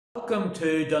Welcome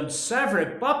to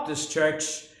Dunseverick Baptist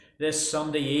Church this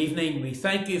Sunday evening. We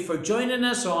thank you for joining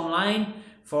us online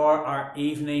for our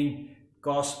evening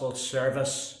gospel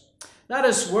service. Let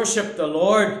us worship the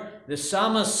Lord. The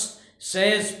psalmist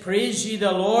says, "Praise ye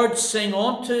the Lord, sing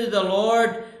unto the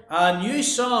Lord a new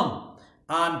song,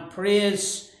 and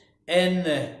praise in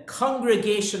the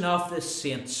congregation of the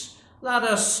saints." Let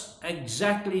us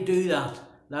exactly do that.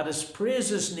 Let us praise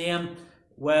his name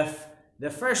with the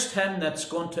first hymn that's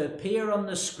going to appear on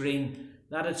the screen.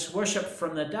 That it's worship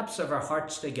from the depths of our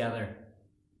hearts together.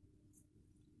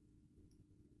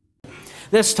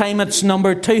 This time it's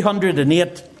number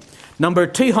 208. Number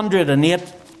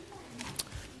 208.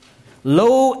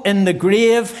 Low in the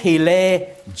grave he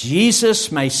lay,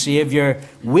 Jesus my Saviour,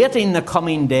 waiting the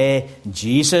coming day,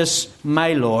 Jesus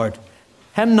my Lord.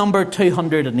 Hymn number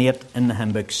 208 in the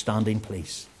hymn book. Standing,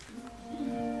 please.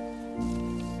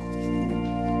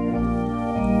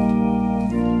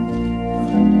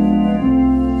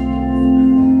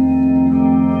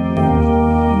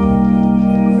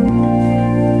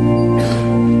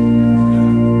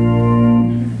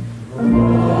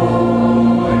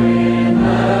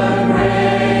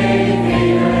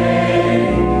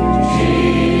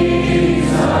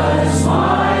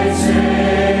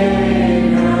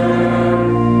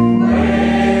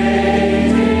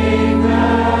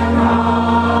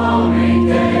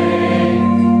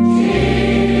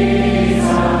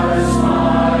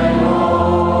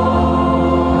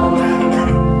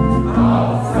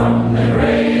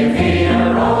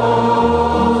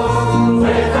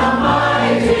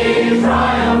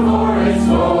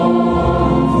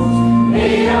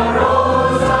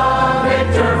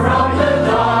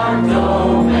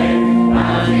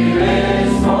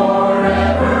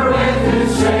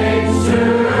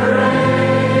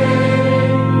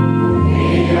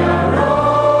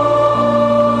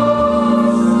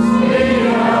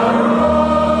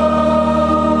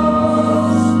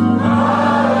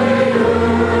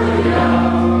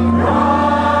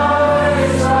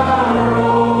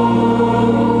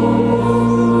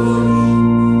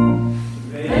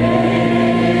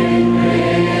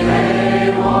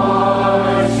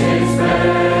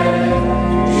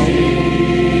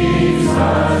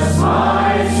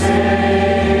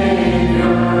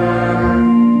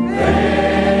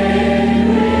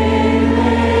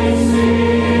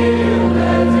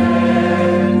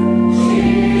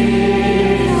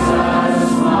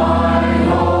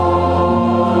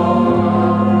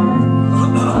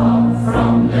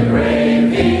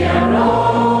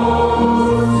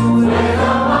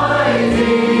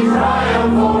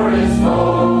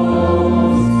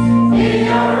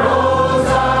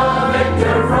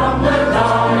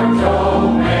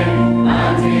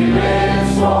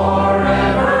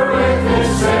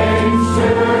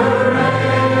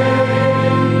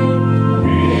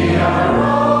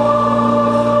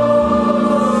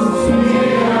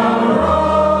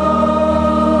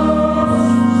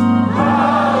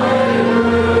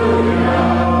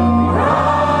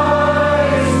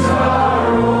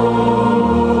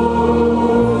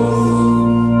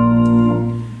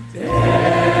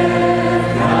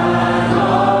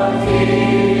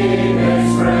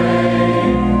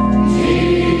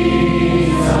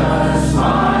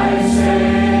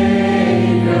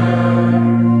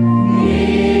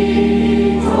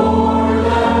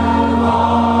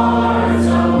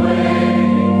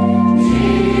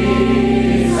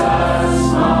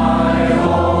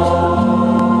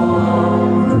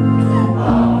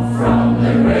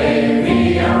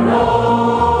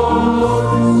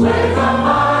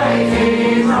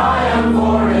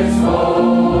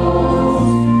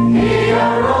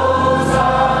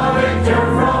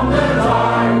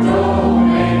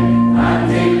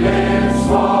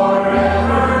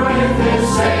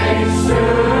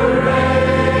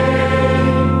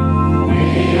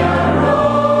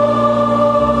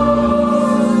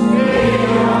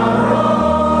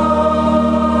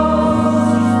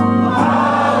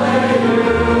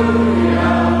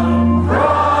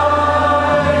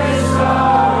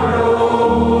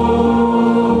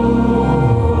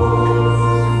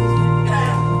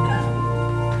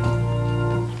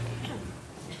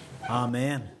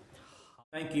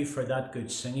 Good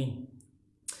singing.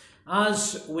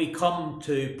 As we come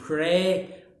to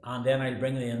pray, and then I'll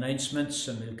bring the announcements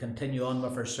and we'll continue on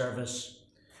with our service.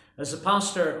 As the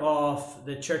pastor of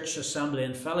the Church Assembly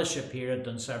and Fellowship here at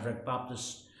Dunseverick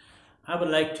Baptist, I would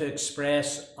like to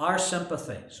express our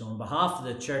sympathy. So on behalf of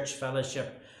the Church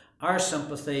Fellowship, our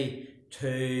sympathy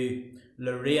to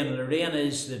Lorraine. Lorraine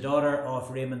is the daughter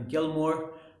of Raymond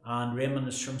Gilmore, and Raymond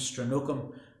is from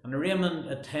Stranocum. And Raymond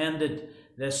attended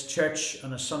this church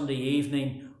on a Sunday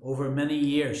evening over many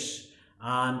years,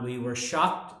 and we were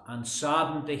shocked and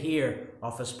saddened to hear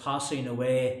of his passing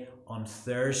away on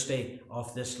Thursday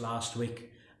of this last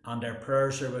week. And our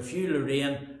prayers are with you,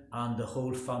 Lorraine, and the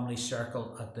whole family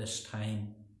circle at this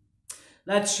time.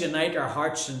 Let's unite our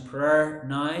hearts in prayer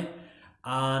now,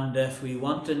 and if we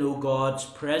want to know God's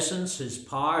presence, his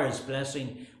power, his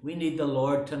blessing, we need the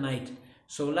Lord tonight.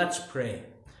 So let's pray.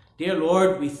 Dear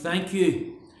Lord, we thank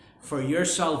you for your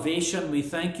salvation. We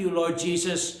thank you, Lord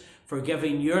Jesus, for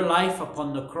giving your life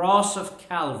upon the cross of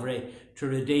Calvary to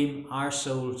redeem our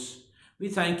souls. We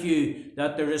thank you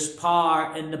that there is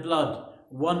power in the blood,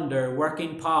 wonder,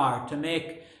 working power to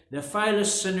make the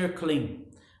vilest sinner clean.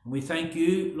 And we thank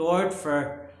you, Lord,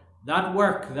 for that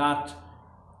work that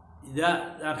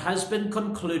has been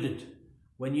concluded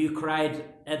when you cried,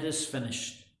 "It is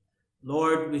finished."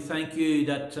 Lord, we thank you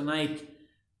that tonight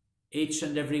each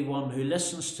and every one who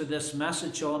listens to this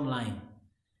message online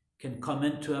can come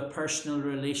into a personal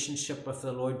relationship with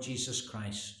the Lord Jesus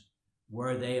Christ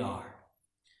where they are.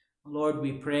 Lord,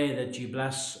 we pray that you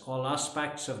bless all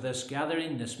aspects of this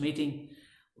gathering, this meeting.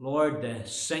 Lord, the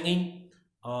singing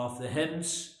of the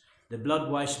hymns, the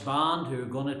blood-washed band who are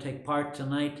going to take part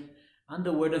tonight, and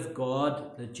the word of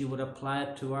God, that you would apply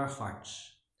it to our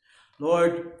hearts.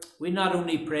 Lord, we not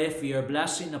only pray for your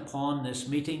blessing upon this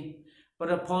meeting,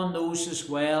 but upon those as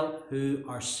well who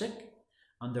are sick.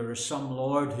 And there are some,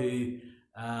 Lord, who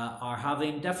are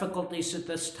having difficulties at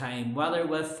this time, whether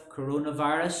with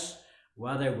coronavirus,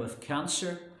 whether with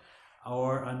cancer,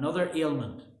 or another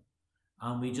ailment.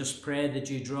 And we just pray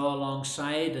that you draw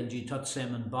alongside and you touch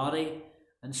them in body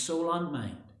and soul and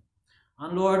mind.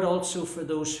 And Lord, also for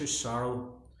those who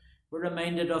sorrow, we're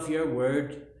reminded of your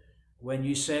word when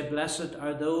you say, "Blessed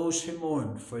are those who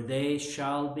mourn, for they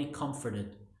shall be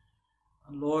comforted."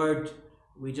 And Lord,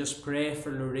 we just pray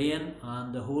for Lorraine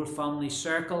and the whole family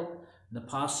circle, the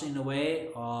passing away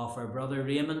of our brother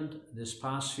Raymond this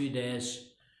past few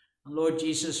days. And Lord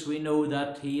Jesus, we know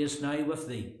that he is now with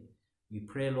thee. We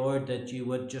pray, Lord, that you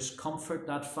would just comfort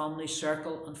that family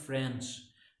circle and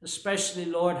friends, especially,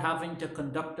 Lord, having to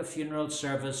conduct a funeral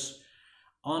service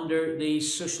under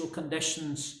these social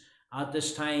conditions at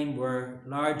this time where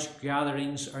large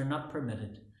gatherings are not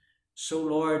permitted. So,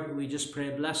 Lord, we just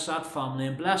pray, bless that family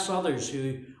and bless others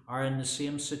who are in the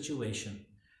same situation.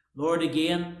 Lord,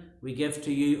 again, we give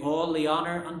to you all the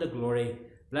honour and the glory.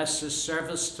 Bless this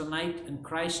service tonight in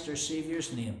Christ our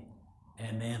Saviour's name.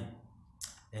 Amen.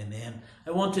 Amen.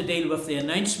 I want to deal with the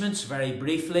announcements very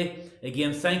briefly.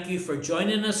 Again, thank you for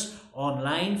joining us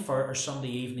online for our Sunday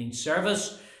evening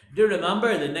service. Do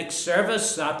remember the next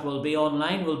service that will be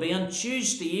online will be on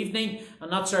Tuesday evening,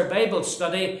 and that's our Bible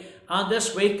study. And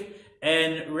this week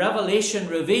in Revelation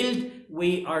Revealed,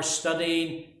 we are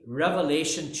studying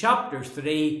Revelation chapter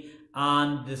 3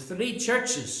 and the 3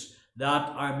 churches that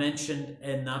are mentioned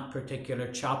in that particular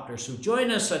chapter. So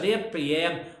join us at 8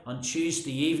 p.m. on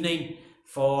Tuesday evening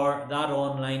for that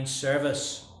online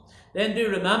service. Then do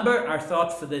remember our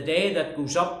thought for the day that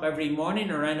goes up every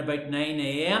morning around about 9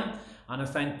 a.m. and I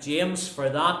thank James for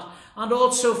that, and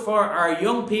also for our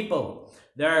young people.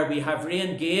 There we have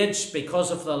re-engaged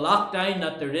because of the lockdown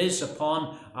that there is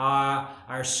upon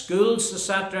our schools,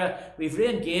 etc. We've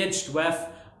re-engaged with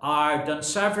our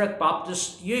Dunseverick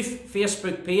Baptist Youth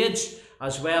Facebook page,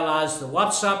 as well as the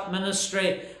WhatsApp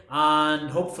ministry,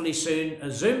 and hopefully soon a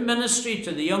Zoom ministry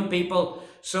to the young people.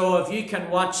 So if you can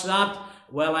watch that,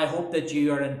 well, I hope that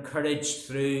you are encouraged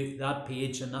through that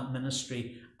page and that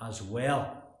ministry as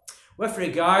well. With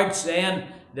regards then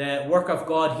the work of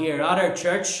God here at our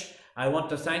church, I want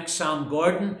to thank Sam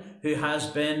Gordon, who has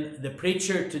been the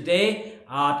preacher today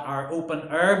at our open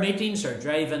air meetings, our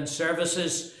drive-in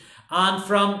services. And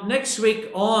from next week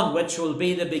on, which will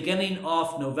be the beginning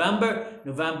of November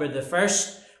the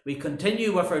 1st, we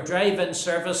continue with our drive-in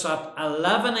service at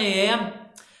 11 a.m.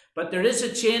 But there is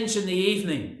a change in the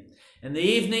evening. In the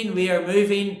evening, we are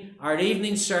moving our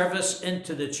evening service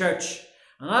into the church.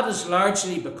 And that is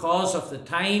largely because of the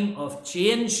time of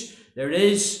change there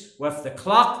is with the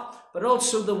clock, but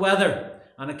also the weather.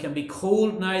 And it can be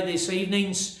cold now these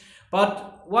evenings.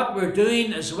 But what we're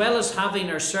doing, as well as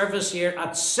having our service here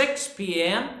at 6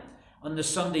 p.m. on the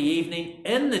Sunday evening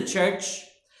in the church,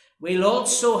 we'll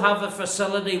also have a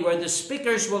facility where the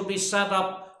speakers will be set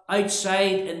up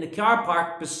outside in the car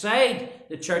park beside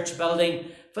the church building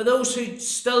for those who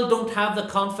still don't have the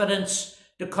confidence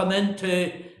to come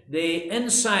into the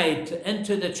inside,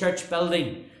 into the church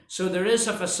building. So there is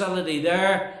a facility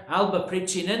there. I'll be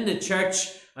preaching in the church,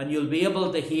 and you'll be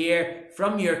able to hear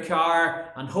from your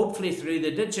car and hopefully through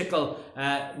the digital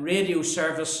radio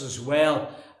service as well.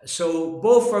 So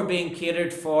both are being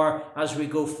catered for as we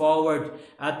go forward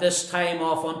at this time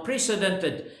of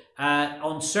unprecedented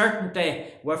uncertainty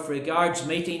with regards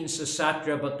meetings,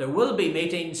 etc. But there will be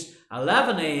meetings,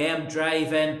 11 a.m.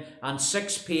 drive-in and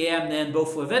 6 p.m. then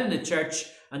both within the church,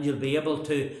 and you'll be able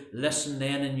to listen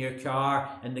then in your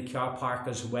car, in the car park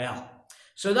as well.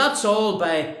 So that's all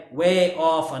by way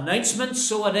of announcements,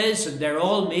 so it is, and they're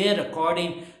all made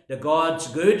according to God's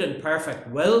good and perfect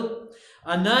will.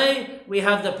 And now we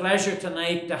have the pleasure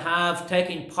tonight to have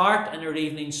taking part in our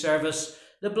evening service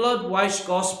the Blood-Washed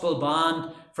Gospel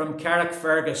Band from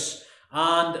Carrickfergus,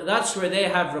 and that's where they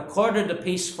have recorded a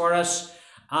piece for us,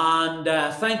 and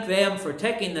thank them for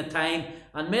taking the time,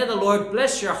 and may the Lord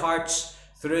bless your hearts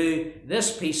through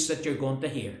this piece that you're going to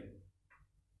hear.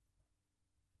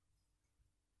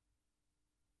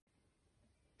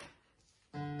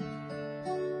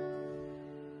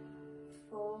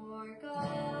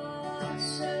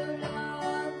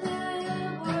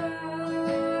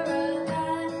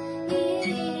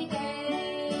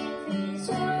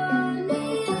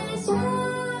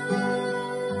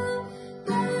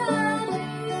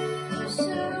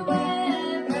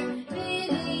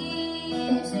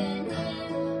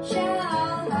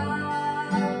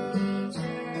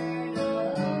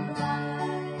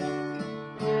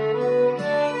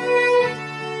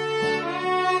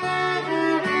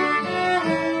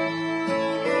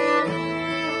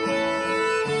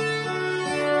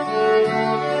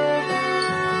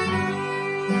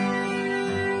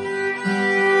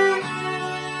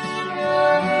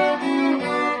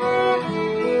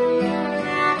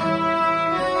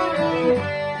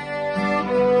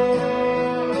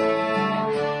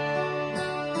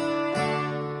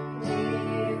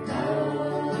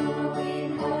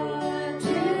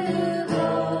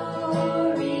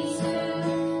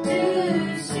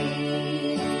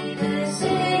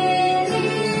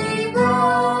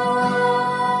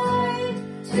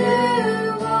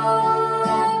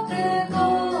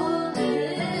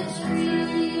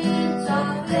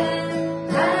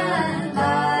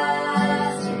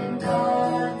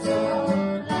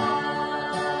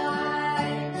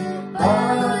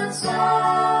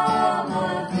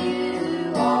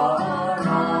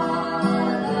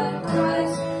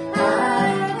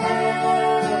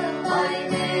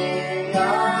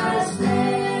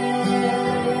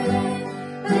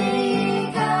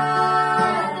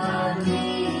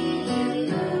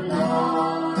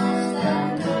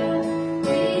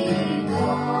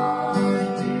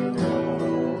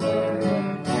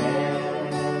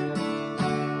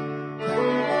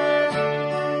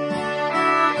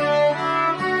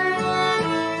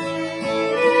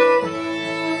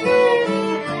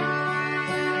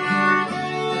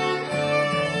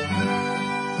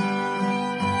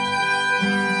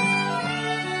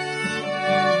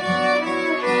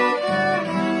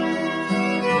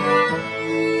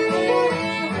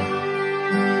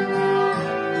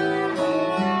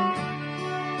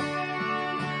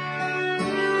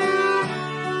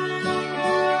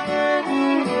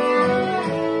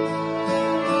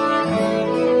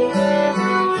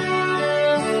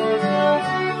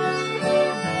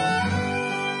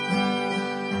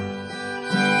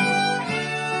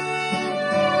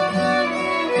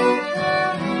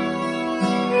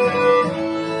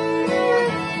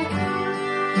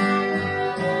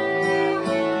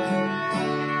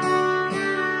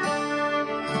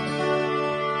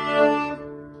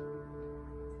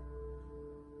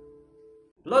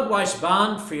 Blood-Washed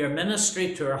Band for your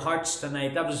ministry to our hearts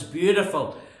tonight. That was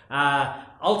beautiful.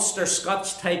 Ulster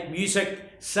Scots type music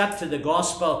set to the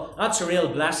gospel. That's a real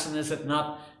blessing, is it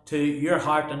not, to your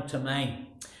heart and to mine.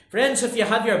 Friends, if you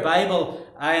have your Bible,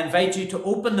 I invite you to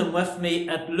open them with me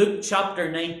at Luke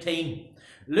chapter 19.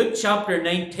 Luke chapter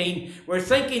 19. We're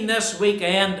thinking this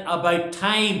weekend about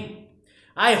time.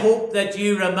 I hope that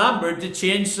you remembered to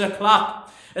change the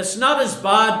clock. It's not as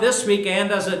bad this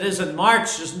weekend as it is in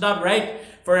March, isn't that right?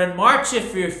 For in March,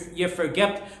 if you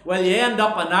forget, well, you end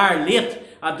up an hour late.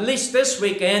 At least this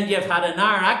weekend, you've had an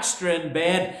hour extra in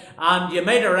bed, and you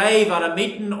might arrive at a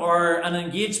meeting or an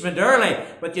engagement early,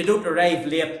 but you don't arrive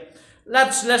late.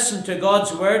 Let's listen to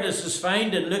God's word as is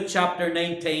found in Luke chapter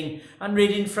 19, and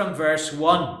reading from verse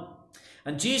 1.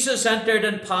 And Jesus entered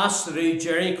and passed through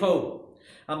Jericho.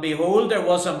 And behold, there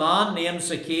was a man named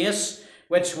Zacchaeus,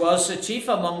 which was the chief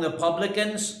among the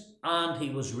publicans, and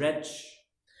he was rich.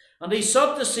 And he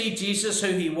sought to see Jesus,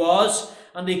 who he was,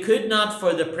 and he could not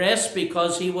for the press,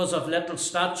 because he was of little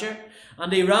stature.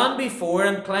 And he ran before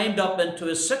and climbed up into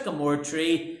a sycamore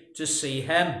tree to see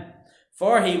him,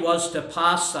 for he was to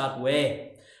pass that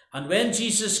way. And when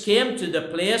Jesus came to the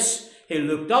place, he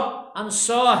looked up and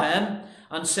saw him,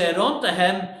 and said unto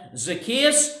him,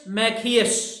 Zacchaeus, make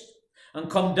haste, and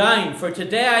come down, for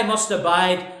today I must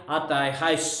abide at thy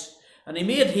house. And he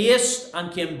made haste,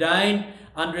 and came down,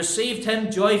 and received him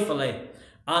joyfully.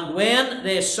 And when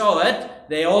they saw it,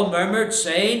 they all murmured,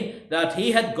 saying that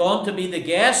he had gone to be the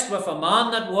guest with a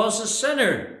man that was a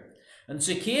sinner. And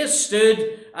Zacchaeus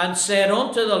stood and said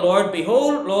unto the Lord,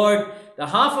 Behold, Lord, the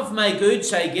half of my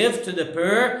goods I give to the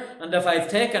poor, and if I've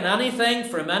taken anything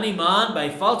from any man by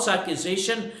false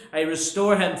accusation, I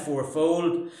restore him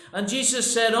fourfold. And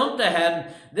Jesus said unto him,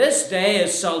 This day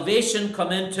is salvation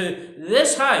come into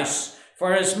this house,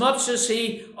 for as much as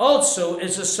he also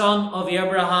is a son of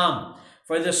Abraham.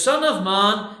 For the Son of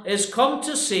Man is come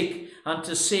to seek and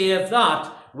to save that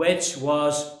which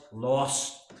was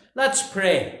lost. Let's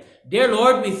pray. Dear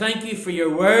Lord, we thank you for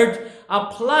your word.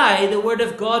 Apply the word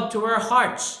of God to our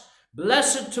hearts.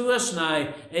 Bless it to us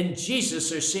now, in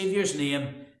Jesus our Saviour's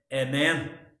name.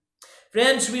 Amen.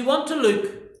 Friends, we want to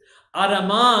look at a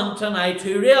man tonight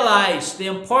who realized the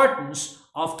importance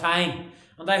of time.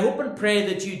 And I hope and pray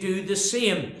that you do the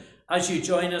same as you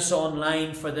join us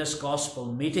online for this gospel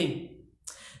meeting.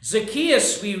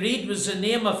 Zacchaeus, we read, was the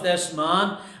name of this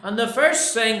man. And the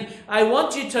first thing I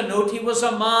want you to note, he was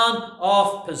a man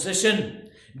of position.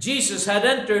 Jesus had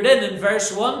entered in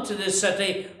verse 1 to the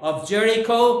city of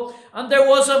Jericho, and there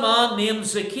was a man named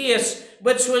Zacchaeus,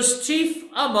 which was chief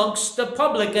amongst the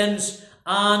publicans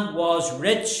and was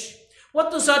rich. What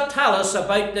does that tell us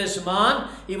about this man?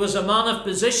 He was a man of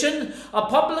position. A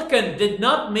publican did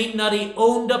not mean that he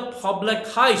owned a public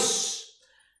house.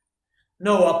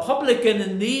 No, a publican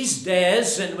in these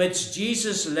days in which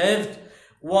Jesus lived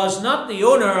was not the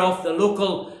owner of the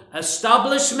local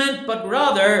establishment, but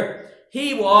rather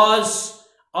he was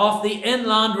of the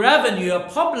inland revenue. A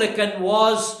publican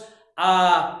was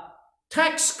a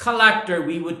tax collector,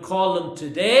 we would call them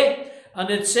today. And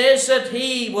it says that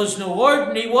he was no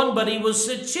ordinary one, but he was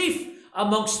the chief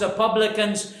amongst the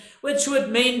publicans, which would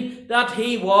mean that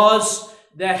he was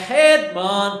the head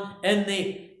man in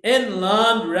the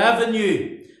inland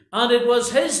revenue. And it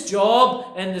was his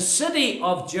job in the city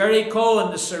of Jericho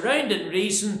and the surrounding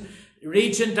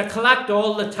region to collect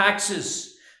all the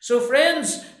taxes. So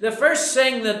friends, the first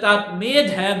thing that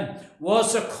made him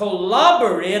was a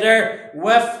collaborator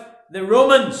with the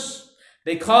Romans,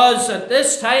 because at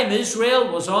this time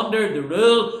Israel was under the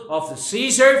rule of the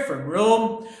Caesar from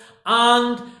Rome,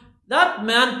 and that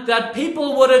meant that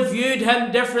people would have viewed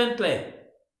him differently.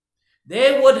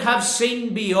 They would have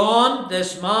seen beyond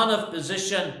this man of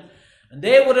position, and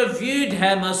they would have viewed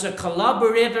him as a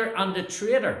collaborator and a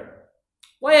traitor.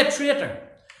 Why a traitor?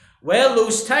 Well,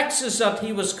 those taxes that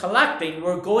he was collecting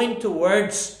were going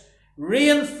towards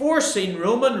reinforcing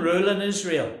Roman rule in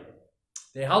Israel.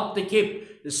 They helped to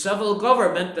keep the civil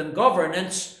government and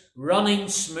governance running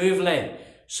smoothly.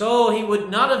 So he would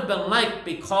not have been liked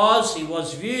because he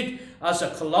was viewed as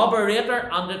a collaborator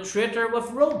and a traitor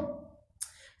with Rome.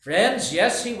 Friends,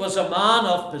 yes, he was a man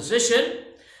of position,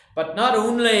 but not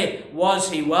only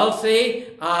was he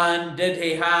wealthy and did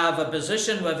he have a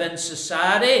position within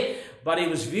society, but he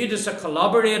was viewed as a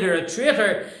collaborator, a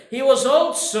traitor. He was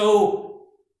also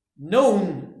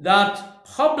known that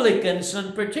publicans,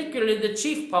 and particularly the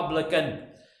chief publican,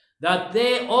 that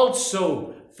they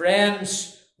also,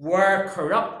 friends, were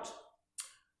corrupt.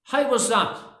 How was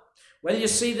that? Well, you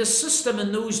see, the system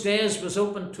in those days was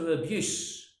open to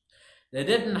abuse. They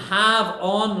didn't have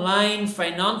online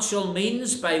financial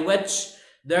means by which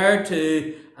they're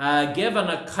to give an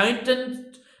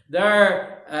accountant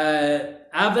their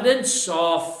evidence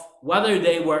of whether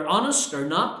they were honest or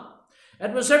not.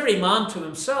 It was every man to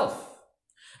himself.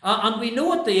 And we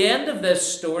know at the end of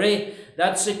this story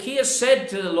that Zacchaeus said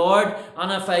to the Lord,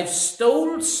 and if I've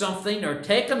stolen something or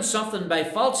taken something by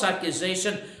false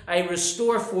accusation, I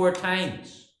restore 4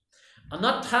 times. And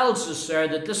that tells us there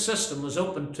that this system was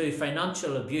open to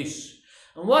financial abuse.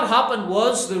 And what happened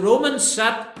was the Romans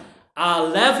set a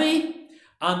levy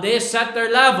and they set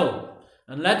their level.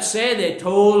 And let's say they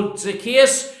told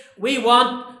Zacchaeus, we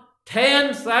want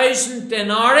 10,000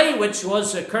 denarii, which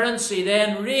was the currency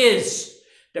then raised,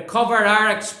 to cover our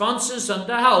expenses and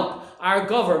to help our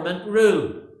government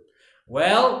rule.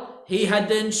 Well, he had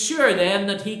to ensure then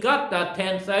that he got that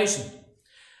 10,000.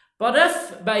 But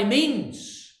if by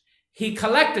means he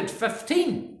collected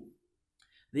 15,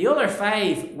 the other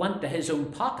 5 went to his own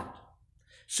pocket.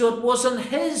 So it was in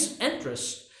his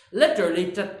interest,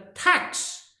 literally, to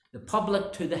tax the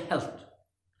public to the hilt.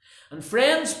 And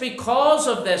friends, because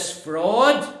of this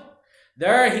fraud,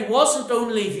 there he wasn't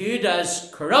only viewed as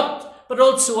corrupt, but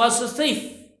also as a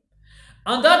thief.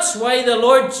 And that's why the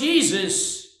Lord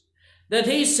Jesus, that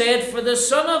he said, for the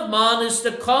Son of Man is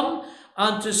to come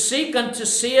and to seek and to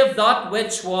save that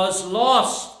which was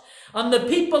lost. And the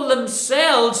people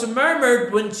themselves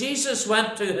murmured when Jesus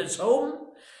went to his home,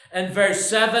 in verse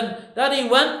 7, that he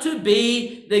went to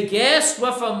be the guest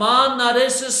with a man that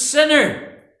is a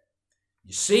sinner.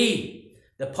 You see,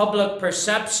 the public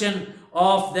perception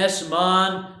of this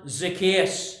man,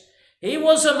 Zacchaeus. He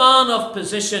was a man of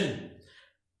position,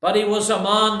 but he was a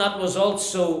man that was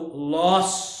also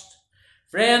lost.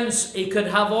 Friends, he could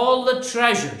have all the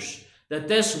treasures that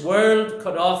this world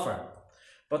could offer.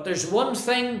 But there's one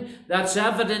thing that's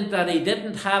evident that he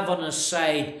didn't have on his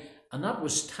side, and that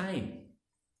was time.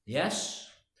 Yes?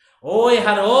 Oh, he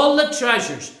had all the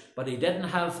treasures, but he didn't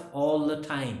have all the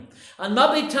time. And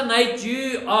maybe tonight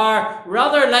you are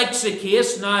rather like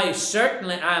Zacchaeus. Now,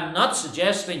 certainly I am not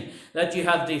suggesting that you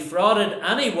have defrauded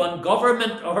anyone,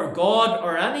 government or God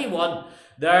or anyone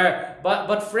there.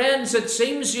 But friends, it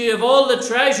seems you have all the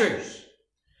treasures,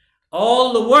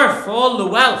 all the worth, all the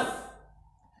wealth.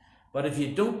 But if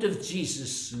you don't have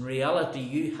Jesus, in reality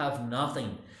you have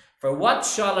nothing. For what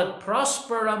shall it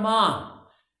prosper a man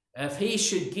if he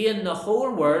should gain the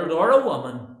whole world, or a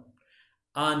woman,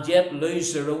 and yet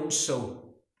lose their own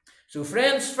soul? So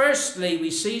friends, firstly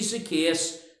we see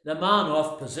Zacchaeus, the man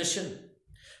of position.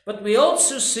 But we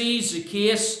also see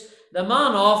Zacchaeus, the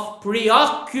man of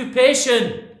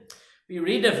preoccupation. We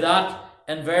read of that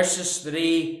in verses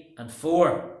 3 and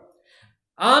 4.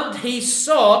 And he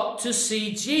sought to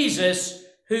see Jesus,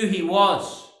 who he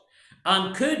was,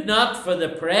 and could not for the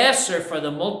press or for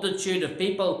the multitude of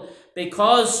people,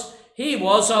 because he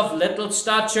was of little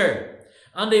stature.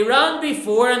 And he ran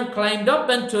before and climbed up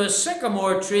into a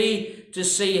sycamore tree to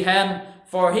see him,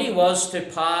 for he was to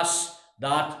pass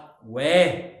that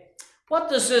way. What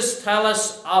does this tell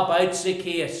us about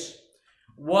Zacchaeus?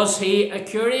 Was he a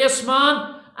curious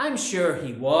man? I'm sure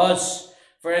he was.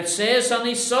 For it says, and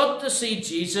he sought to see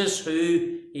Jesus,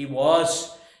 who he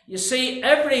was. You see,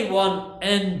 everyone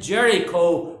in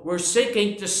Jericho were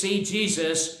seeking to see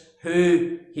Jesus,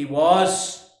 who he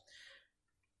was.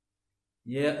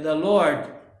 Yeah, the Lord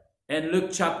in Luke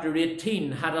chapter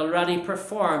 18 had already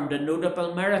performed a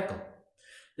notable miracle.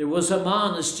 There was a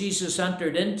man as Jesus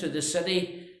entered into the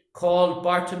city called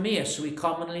Bartimaeus. We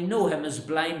commonly know him as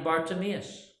blind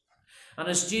Bartimaeus. And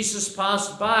as Jesus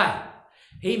passed by,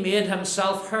 he made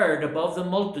himself heard above the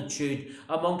multitude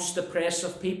amongst the press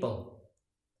of people.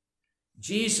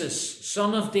 Jesus,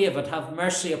 Son of David, have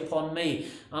mercy upon me.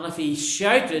 And if he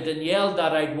shouted and yelled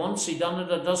that out once, he done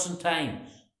it a dozen times.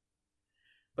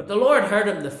 But the Lord heard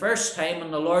him the first time,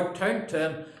 and the Lord turned to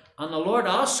him, and the Lord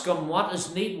asked him what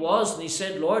his need was, and he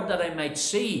said, Lord, that I might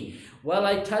see. Well,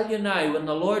 I tell you now, when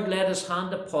the Lord laid his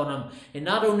hand upon him, he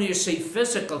not only received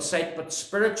physical sight, but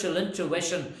spiritual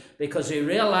intuition, because he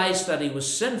realized that he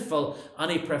was sinful,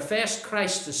 and he professed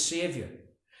Christ as Saviour.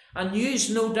 And news,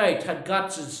 no doubt, had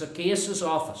got to Zacchaeus'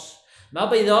 office.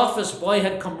 Maybe the office boy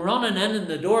had come running in and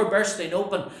the door bursting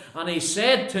open, and he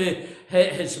said to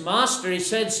his master, he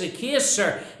said, Zacchaeus,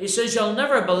 sir, he says, you'll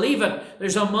never believe it.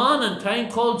 There's a man in town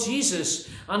called Jesus,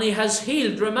 and he has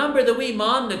healed. Remember the wee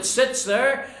man that sits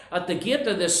there at the gate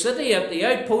of the city, at the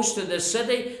outpost of the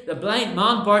city, the blind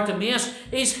man Bartimaeus?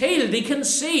 He's healed, he can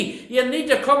see. You need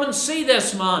to come and see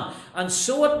this man. And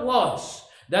so it was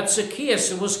that Zacchaeus,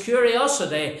 there was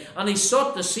curiosity, and he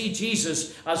sought to see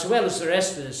Jesus as well as the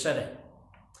rest of the city.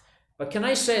 But can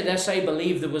I say this? I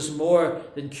believe there was more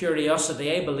than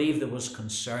curiosity. I believe there was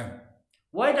concern.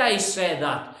 Why do I say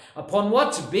that? Upon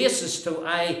what basis do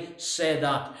I say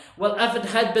that? Well, if it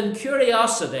had been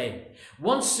curiosity,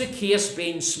 once Zacchaeus,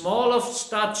 being small of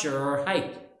stature or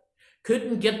height,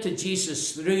 couldn't get to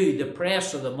Jesus through the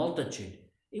press of the multitude,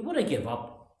 he would have given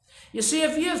up. You see,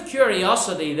 if you have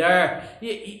curiosity there,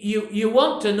 you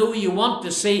want to know, you want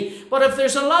to see, but if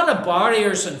there's a lot of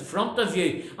barriers in front of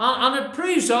you, and it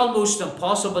proves almost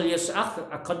impossible, you say,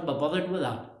 I couldn't be bothered with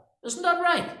that. Isn't that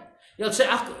right? You'll say,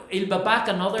 he'll be back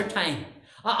another time.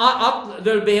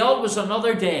 There'll be always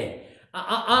another day.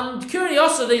 And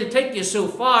curiosity will take you so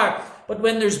far, but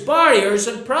when there's barriers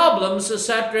and problems,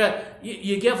 etc.,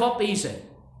 you give up easy.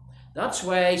 That's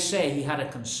why I say he had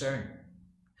a concern.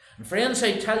 And friends,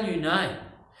 I tell you now,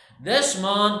 this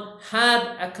man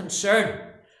had a concern,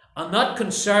 and that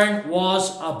concern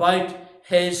was about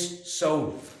his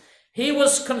soul. He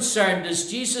was concerned, as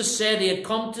Jesus said, he had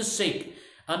come to seek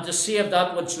and to save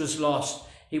that which was lost.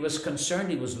 He was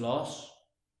concerned he was lost.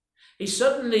 He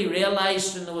suddenly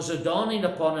realized, and there was a dawning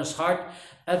upon his heart,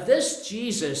 if this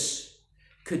Jesus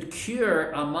could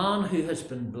cure a man who has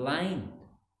been blind,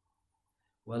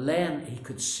 well then he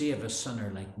could save a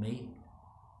sinner like me.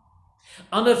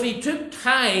 And if he took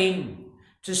time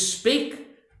to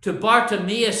speak to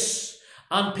Bartimaeus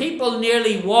and people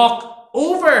nearly walk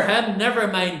over him, never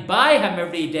mind by him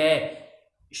every day,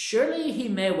 surely he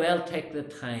may well take the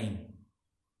time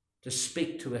to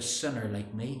speak to a sinner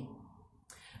like me.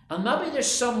 And maybe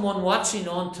there's someone watching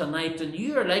on tonight and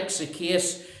you are like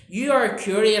Zacchaeus. You are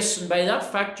curious, and by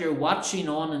that fact you're watching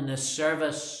on in this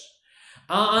service.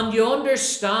 And you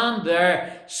understand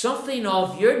there something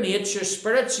of your nature,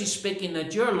 spiritually speaking,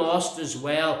 that you're lost as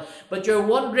well. But you're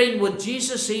wondering, would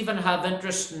Jesus even have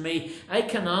interest in me? I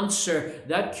can answer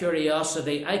that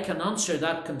curiosity. I can answer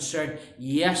that concern.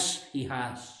 Yes, he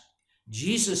has.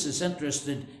 Jesus is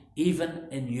interested even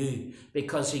in you,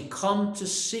 because he come to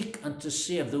seek and to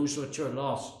save those which are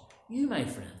lost. You, my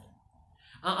friend.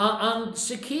 And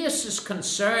Zacchaeus'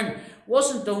 concern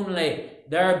wasn't only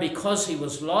there because he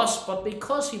was lost, but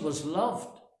because he was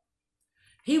loved.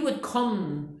 He would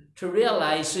come to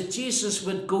realize that Jesus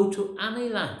would go to any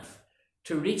length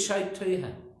to reach out to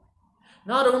him.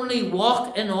 Not only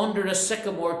walk in under a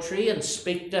sycamore tree and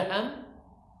speak to him,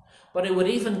 but he would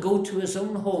even go to his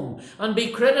own home and be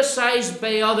criticized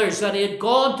by others that he had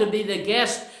gone to be the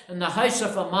guest in the house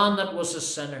of a man that was a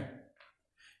sinner.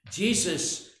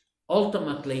 Jesus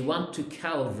ultimately went to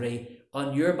Calvary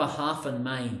on your behalf and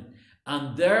mine,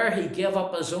 and there he gave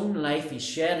up his own life. He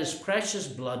shed his precious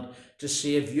blood to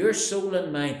save your soul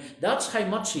and mine. That's how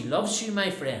much he loves you, my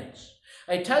friends.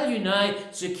 I tell you now,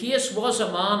 Zacchaeus was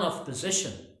a man of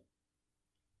position,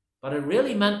 but it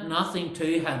really meant nothing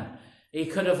to him. He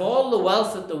could have all the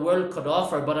wealth that the world could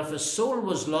offer, but if his soul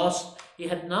was lost, he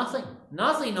had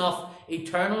nothing of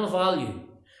eternal value.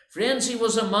 Friends, he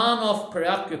was a man of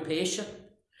preoccupation.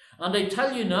 And I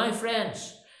tell you now,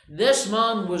 friends, this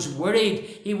man was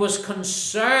worried. He was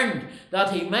concerned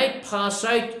that he might pass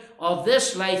out of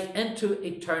this life into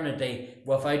eternity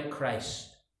without Christ.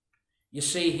 You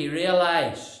see, he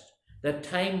realized that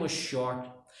time was short.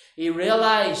 He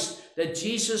realized that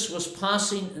Jesus was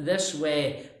passing this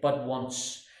way but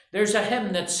once. There's a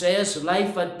hymn that says,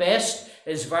 life at best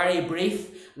is very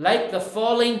brief, like the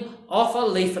falling of a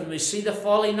leaf, and we see the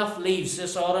falling of leaves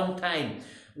this autumn time,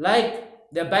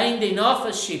 like the binding of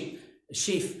a sheaf,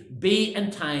 be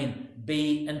in time,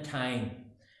 be in time.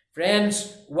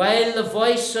 Friends, while the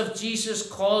voice of Jesus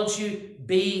calls you,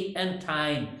 be in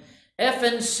time. If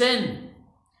in sin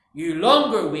you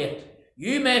longer wait,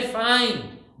 you may find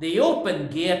the open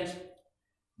gate.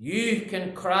 You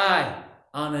can cry,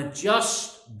 and it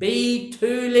just be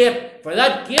too late, for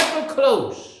that gate will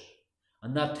close,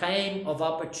 and that time of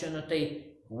opportunity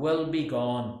will be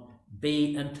gone.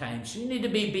 Be in time. So you need to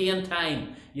be in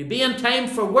time. You be in time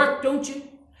for work, don't you?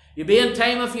 You be in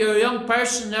time if you're a young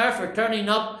person there for turning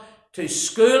up to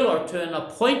school or to an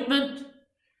appointment.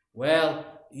 Well,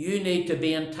 you need to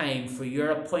be in time for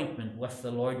your appointment with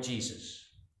the Lord Jesus.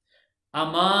 A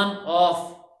man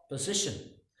of position,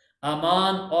 a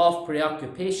man of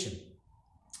preoccupation,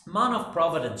 a man of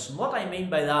providence. And what I mean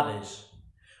by that is,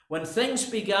 when things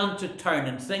began to turn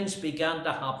and things began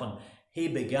to happen, he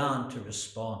began to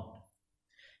respond.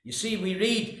 You see, we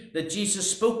read that Jesus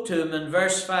spoke to him in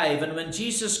verse 5, and when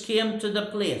Jesus came to the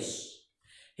place,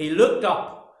 he looked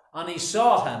up and he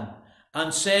saw him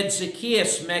and said,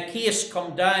 Zacchaeus, make haste,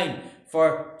 come down,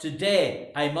 for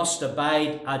today I must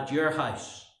abide at your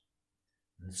house.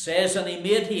 And it says, and he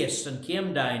made haste and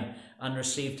came down and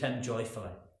received him joyfully.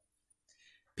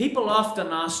 People often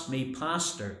ask me,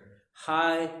 Pastor,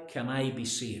 how can I be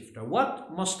saved? Or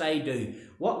what must I do?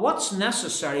 What's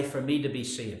necessary for me to be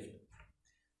saved?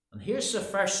 And here's the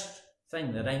first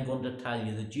thing that I'm going to tell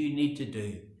you that you need to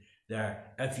do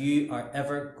there if you are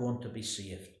ever going to be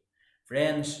saved.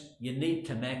 Friends, you need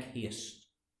to make haste.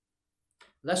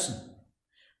 Listen,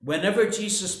 whenever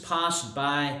Jesus passed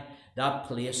by that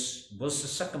place, was the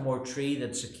sycamore tree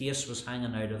that Zacchaeus was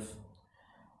hanging out of,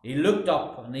 he looked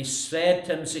up and he said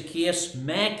to him, Zacchaeus,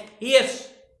 make haste.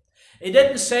 He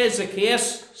didn't say,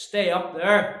 Zacchaeus, stay up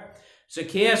there.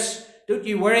 Zacchaeus, don't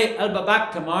you worry, I'll be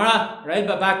back tomorrow, or I'll be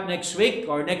back next week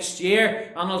or next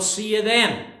year, and I'll see you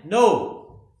then.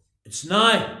 No, it's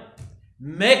now.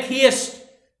 Make haste.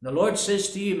 The Lord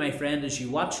says to you, my friend, as you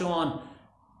watch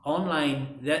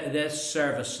online this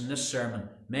service and this sermon,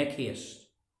 make haste.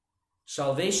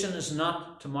 Salvation is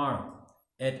not tomorrow.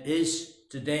 It is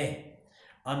today.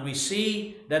 And we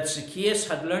see that Zacchaeus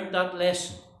had learnt that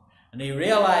lesson, and he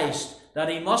realized that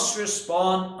he must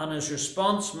respond, and his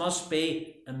response must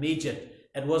be immediate.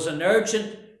 It was an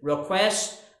urgent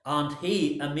request, and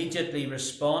he immediately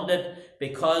responded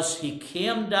because he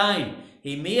came down.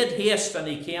 He made haste and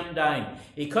he came down.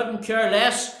 He couldn't care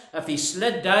less if he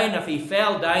slid down, if he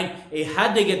fell down. He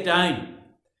had to get down.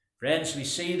 Friends, we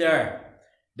see there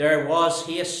was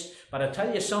haste. But I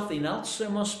tell you something else there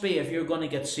must be if you're going to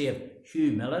get saved.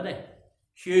 Humility.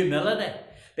 Humility.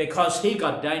 Because he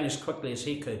got down as quickly as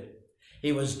he could.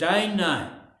 He was down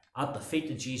now at the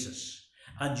feet of Jesus.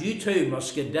 And you too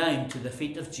must get down to the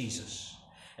feet of Jesus.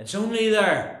 It's only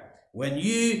there when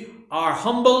you are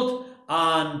humbled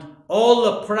and all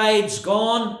the pride's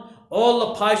gone, all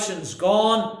the passion's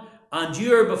gone, and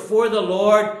you are before the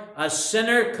Lord a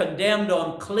sinner condemned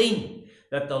unclean,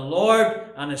 that the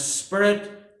Lord and His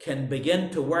Spirit can begin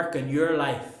to work in your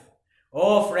life.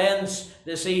 Oh, friends,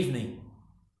 this evening,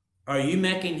 are you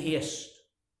making haste?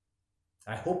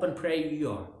 I hope and pray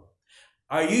you are.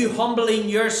 Are you humbling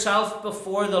yourself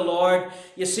before the Lord?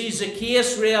 You see,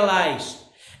 Zacchaeus realized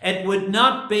it would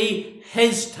not be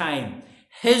his time,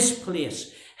 his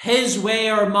place, his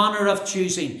way or manner of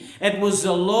choosing. It was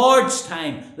the Lord's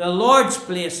time, the Lord's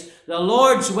place, the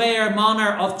Lord's way or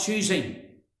manner of choosing,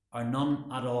 or none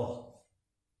at all.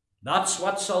 That's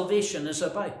what salvation is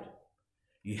about.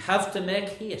 You have to make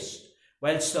haste.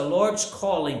 Whilst the Lord's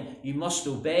calling, you must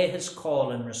obey His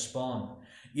call and respond.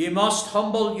 You must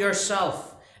humble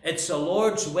yourself. It's the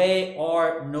Lord's way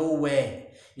or no way.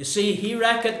 You see, he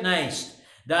recognized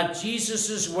that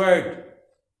Jesus' word,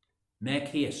 make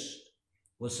haste,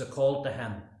 was the call to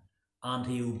him, and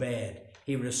he obeyed.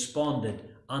 He responded,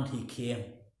 and he came.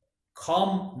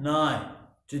 Come now,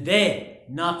 today,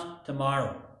 not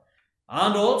tomorrow.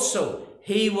 And also,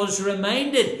 he was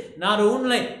reminded not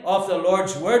only of the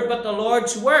Lord's word, but the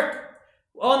Lord's work.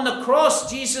 On the cross,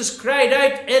 Jesus cried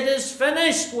out, "It is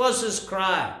finished," was his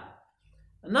cry.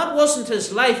 And that wasn't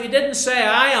his life. He didn't say,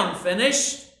 "I am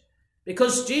finished,"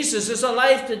 because Jesus is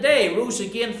alive today, rose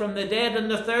again from the dead on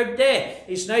the third day.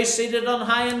 He's now seated on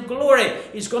high in glory.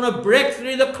 He's going to break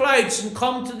through the clouds and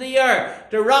come to the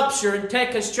earth to rapture and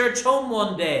take his church home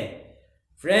one day.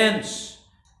 Friends,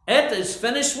 it is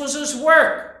finished was his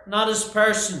work, not his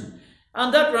person.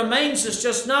 And that reminds us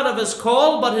just not of his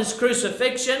call, but his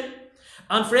crucifixion.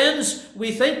 And friends,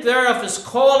 we think there of his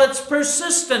call, it's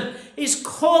persistent. He's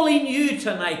calling you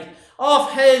tonight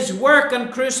of his work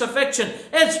and crucifixion.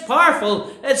 It's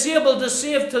powerful. It's able to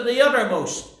save to the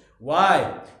uttermost.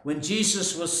 Why? When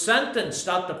Jesus was sentenced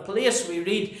at the place we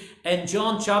read in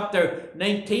John chapter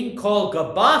 19 called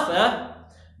Gabbatha,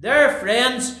 there,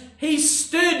 friends, he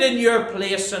stood in your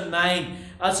place and mine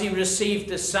as he received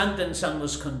the sentence and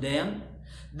was condemned.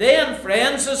 Then,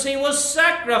 friends, as he was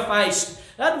sacrificed,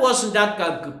 that wasn't at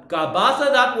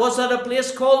Gabbatha, that was at a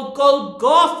place called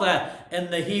Golgotha in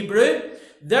the Hebrew.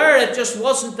 There it just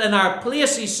wasn't in our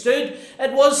place he stood,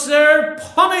 it was their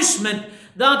punishment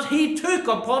that he took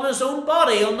upon his own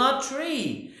body on that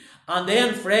tree. And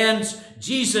then, friends,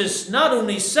 Jesus not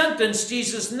only sentenced,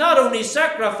 Jesus not only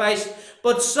sacrificed,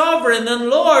 but sovereign and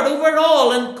Lord over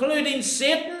all, including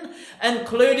Satan,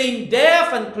 including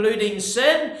death, including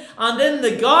sin. And in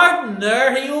the garden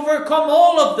there, he overcome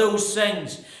all of those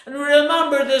things. And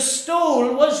remember, the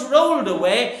stone was rolled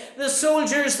away, the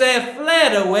soldiers, they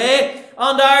fled away,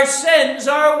 and our sins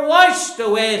are washed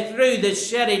away through the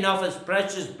shedding of his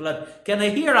precious blood. Can I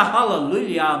hear a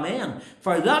hallelujah, amen?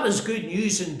 For that is good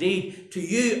news indeed to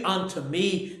you and to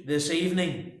me this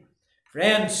evening.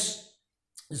 Friends,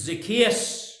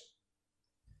 Zacchaeus,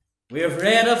 we have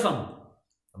read of him.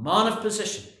 A man of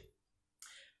position,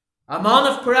 a man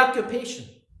of preoccupation,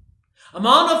 a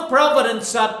man of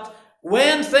providence that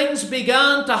when things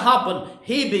began to happen,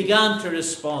 he began to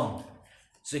respond.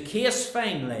 Zacchaeus,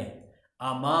 finally,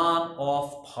 a man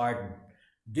of pardon.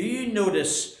 Do you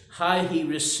notice how he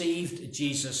received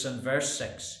Jesus in verse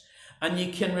 6? And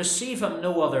you can receive him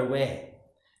no other way.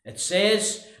 It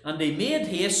says, and he made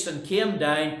haste and came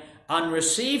down and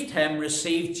received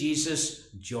Jesus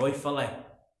joyfully.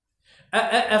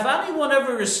 If anyone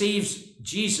ever receives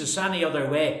Jesus any other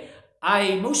way,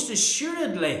 I most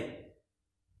assuredly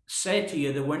say to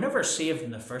you they were never saved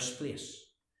in the first place.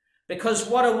 Because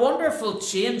what a wonderful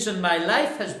change in my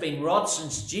life has been wrought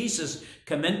since Jesus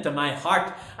came into my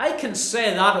heart. I can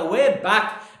say that way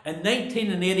back in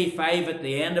 1985 at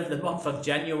the end of the month of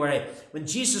January, when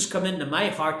Jesus came into my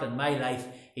heart and my life,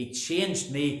 he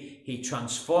changed me, he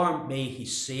transformed me, he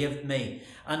saved me.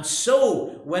 And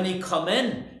so when he come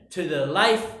in to the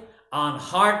life and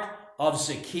heart of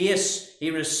Zacchaeus, he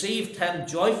received him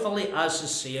joyfully as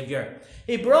his Saviour.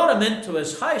 He brought him into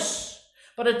his house.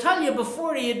 But I tell you,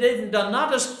 before he had even done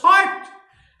that, his heart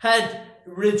had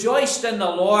rejoiced in the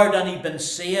Lord and he'd been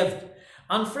saved.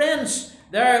 And friends,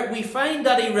 there we find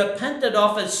that he repented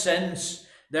of his sins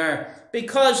there.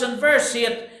 Because in verse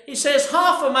 8, he says,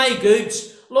 half of my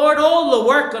goods Lord, all the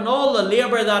work and all the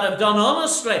labour that I've done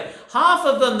honestly, half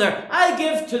of them there, I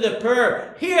give to the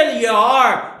poor. Here you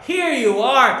are, here you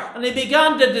are. And he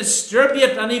began to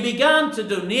distribute and he began to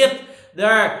donate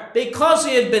there because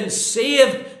he had been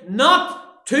saved,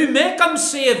 not to make him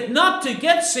saved, not to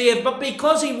get saved, but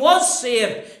because he was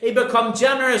saved, he became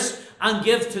generous and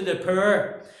give to the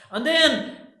poor. And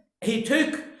then he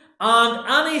took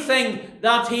and anything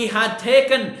that he had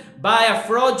taken by a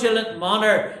fraudulent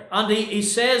manner, and he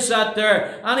says that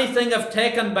there, anything I've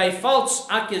taken by false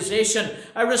accusation,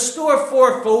 I restore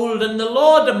fourfold. And the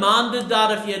law demanded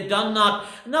that if you had done that,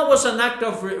 and that was an act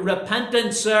of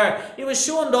repentance there. He was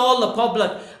showing to all the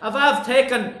public, if I've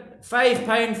taken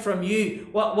 £5 from you,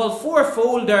 well,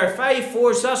 fourfold there, 5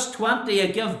 fours, that's 20, I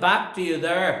give back to you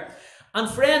there. And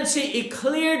friends, he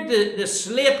cleared the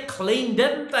slate clean,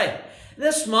 didn't he?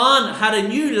 This man had a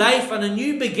new life and a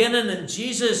new beginning in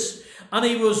Jesus, and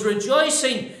he was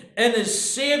rejoicing in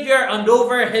his Saviour and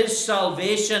over his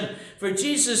salvation. For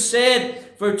Jesus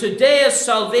said, for today is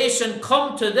salvation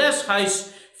come to this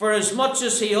house, for as much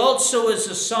as he also is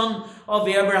the son of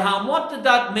Abraham. What did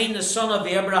that mean, the son of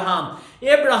Abraham?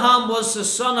 Abraham was the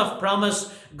son of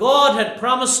promise. God had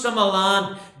promised him a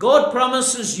land. God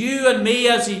promises you and me,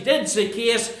 as he did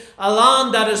Zacchaeus, a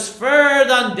land that is fairer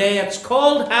than day. It's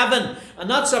called heaven. And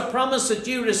that's a promise that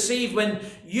you receive when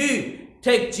you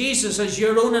take Jesus as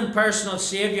your own and personal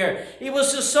Saviour. He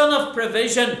was the son of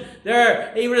provision.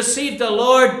 There, he received the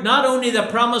Lord, not only the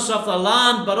promise of the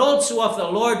land, but also of the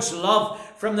Lord's love.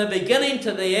 From the beginning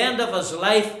to the end of his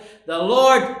life, the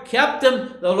Lord kept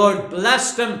him, the Lord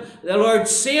blessed him, the Lord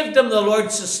saved him, the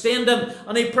Lord sustained him,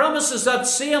 and he promises that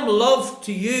same love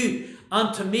to you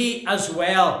and to me as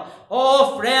well.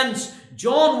 Oh, friends,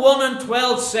 John 1 and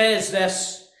 12 says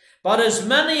this, but as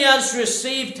many as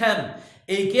received him,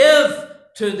 he gave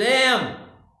to them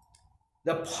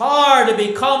the power to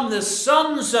become the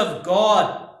sons of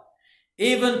God,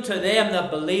 even to them that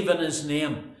believe in his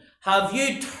name. Have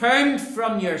you turned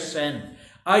from your sin?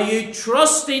 Are you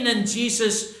trusting in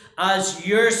Jesus as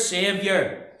your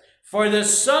Saviour? For the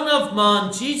Son of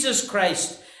Man, Jesus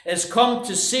Christ, is come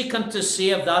to seek and to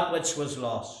save that which was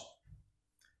lost.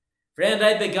 Friend,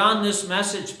 I began this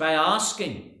message by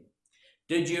asking,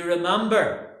 did you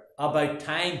remember about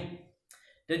time?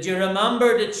 Did you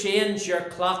remember to change your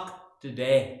clock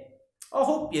today? I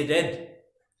hope you did.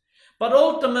 But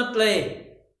ultimately,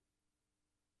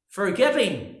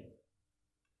 forgetting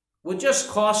would just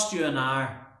cost you an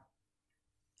hour.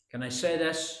 Can I say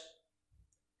this?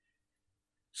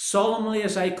 Solemnly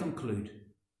as I conclude,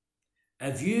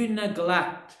 if you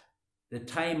neglect the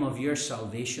time of your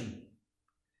salvation,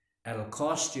 it'll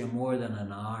cost you more than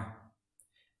an hour.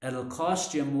 It'll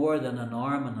cost you more than an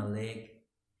arm and a leg.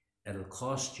 It'll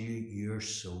cost you your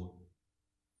soul.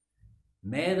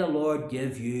 May the Lord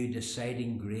give you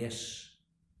deciding grace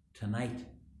tonight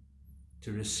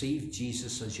to receive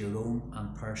Jesus as your own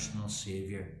and personal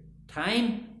Saviour.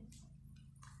 Time,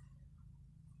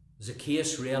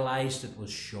 Zacchaeus realized it was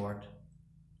short.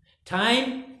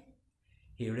 Time,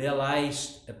 he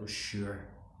realized it was sure.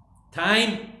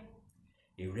 Time,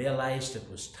 he realized it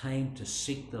was time to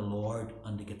seek the Lord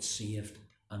and to get saved,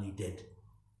 and he did.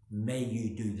 May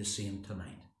you do the same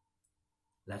tonight.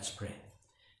 Let's pray.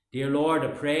 Dear Lord, I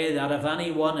pray that if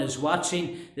anyone is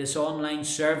watching this online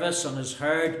service and has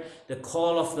heard the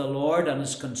call of the Lord and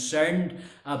is concerned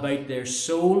about their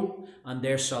soul and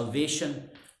their salvation,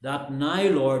 that now,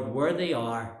 Lord, where they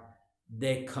are,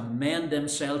 they commend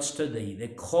themselves to Thee. They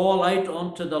call out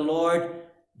unto the Lord,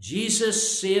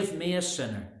 Jesus, save me a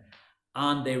sinner,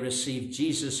 and they receive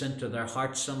Jesus into their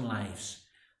hearts and lives.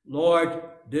 Lord,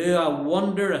 do a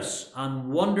wondrous and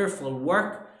wonderful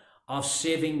work of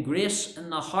saving grace in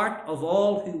the heart of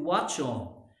all who watch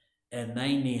on. In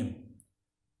Thy name,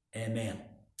 amen.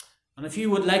 And if you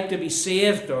would like to be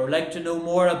saved or like to know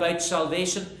more about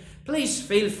salvation, please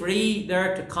feel free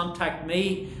there to contact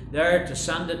me, there to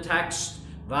send a text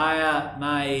via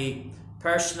my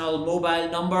personal mobile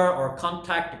number or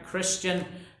contact a Christian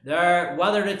there,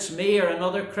 whether it's me or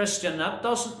another Christian, that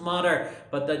doesn't matter,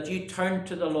 but that you turn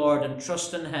to the Lord and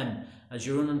trust in Him as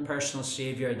your own and personal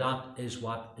Saviour. That is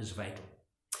what is vital.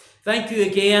 Thank you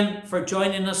again for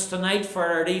joining us tonight for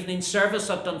our evening service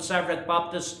at Dunseverick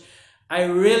Baptist. I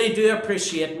really do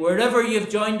appreciate wherever you've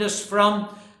joined us from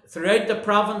throughout the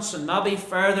province and maybe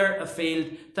further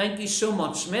afield. Thank you so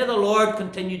much. May the Lord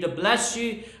continue to bless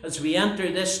you as we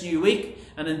enter this new week,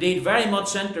 and indeed very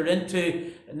much enter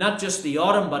into not just the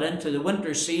autumn but into the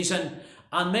winter season.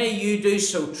 And may you do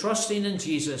so trusting in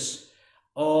Jesus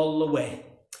all the way.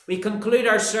 We conclude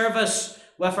our service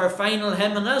with our final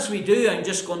hymn. And as we do, I'm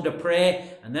just going to pray,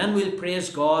 and then we'll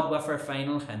praise God with our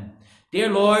final hymn. Dear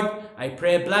Lord, I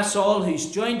pray bless all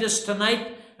who's joined us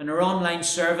tonight in our online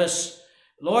service.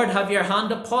 Lord, have your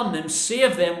hand upon them.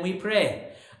 Save them, we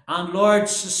pray. And Lord,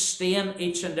 sustain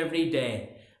each and every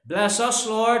day. Bless us,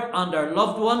 Lord, and our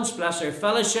loved ones. Bless our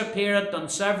fellowship here at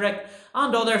Dunseverick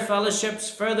and other fellowships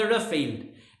further afield.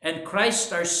 In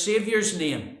Christ our Saviour's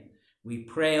name, we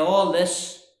pray all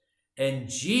this in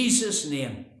Jesus'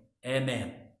 name.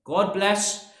 Amen. God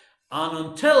bless. And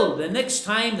until the next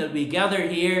time that we gather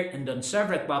here in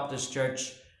Dunseverick Baptist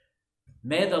Church,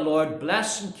 may the Lord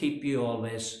bless and keep you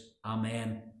always.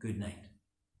 Amen. Good night.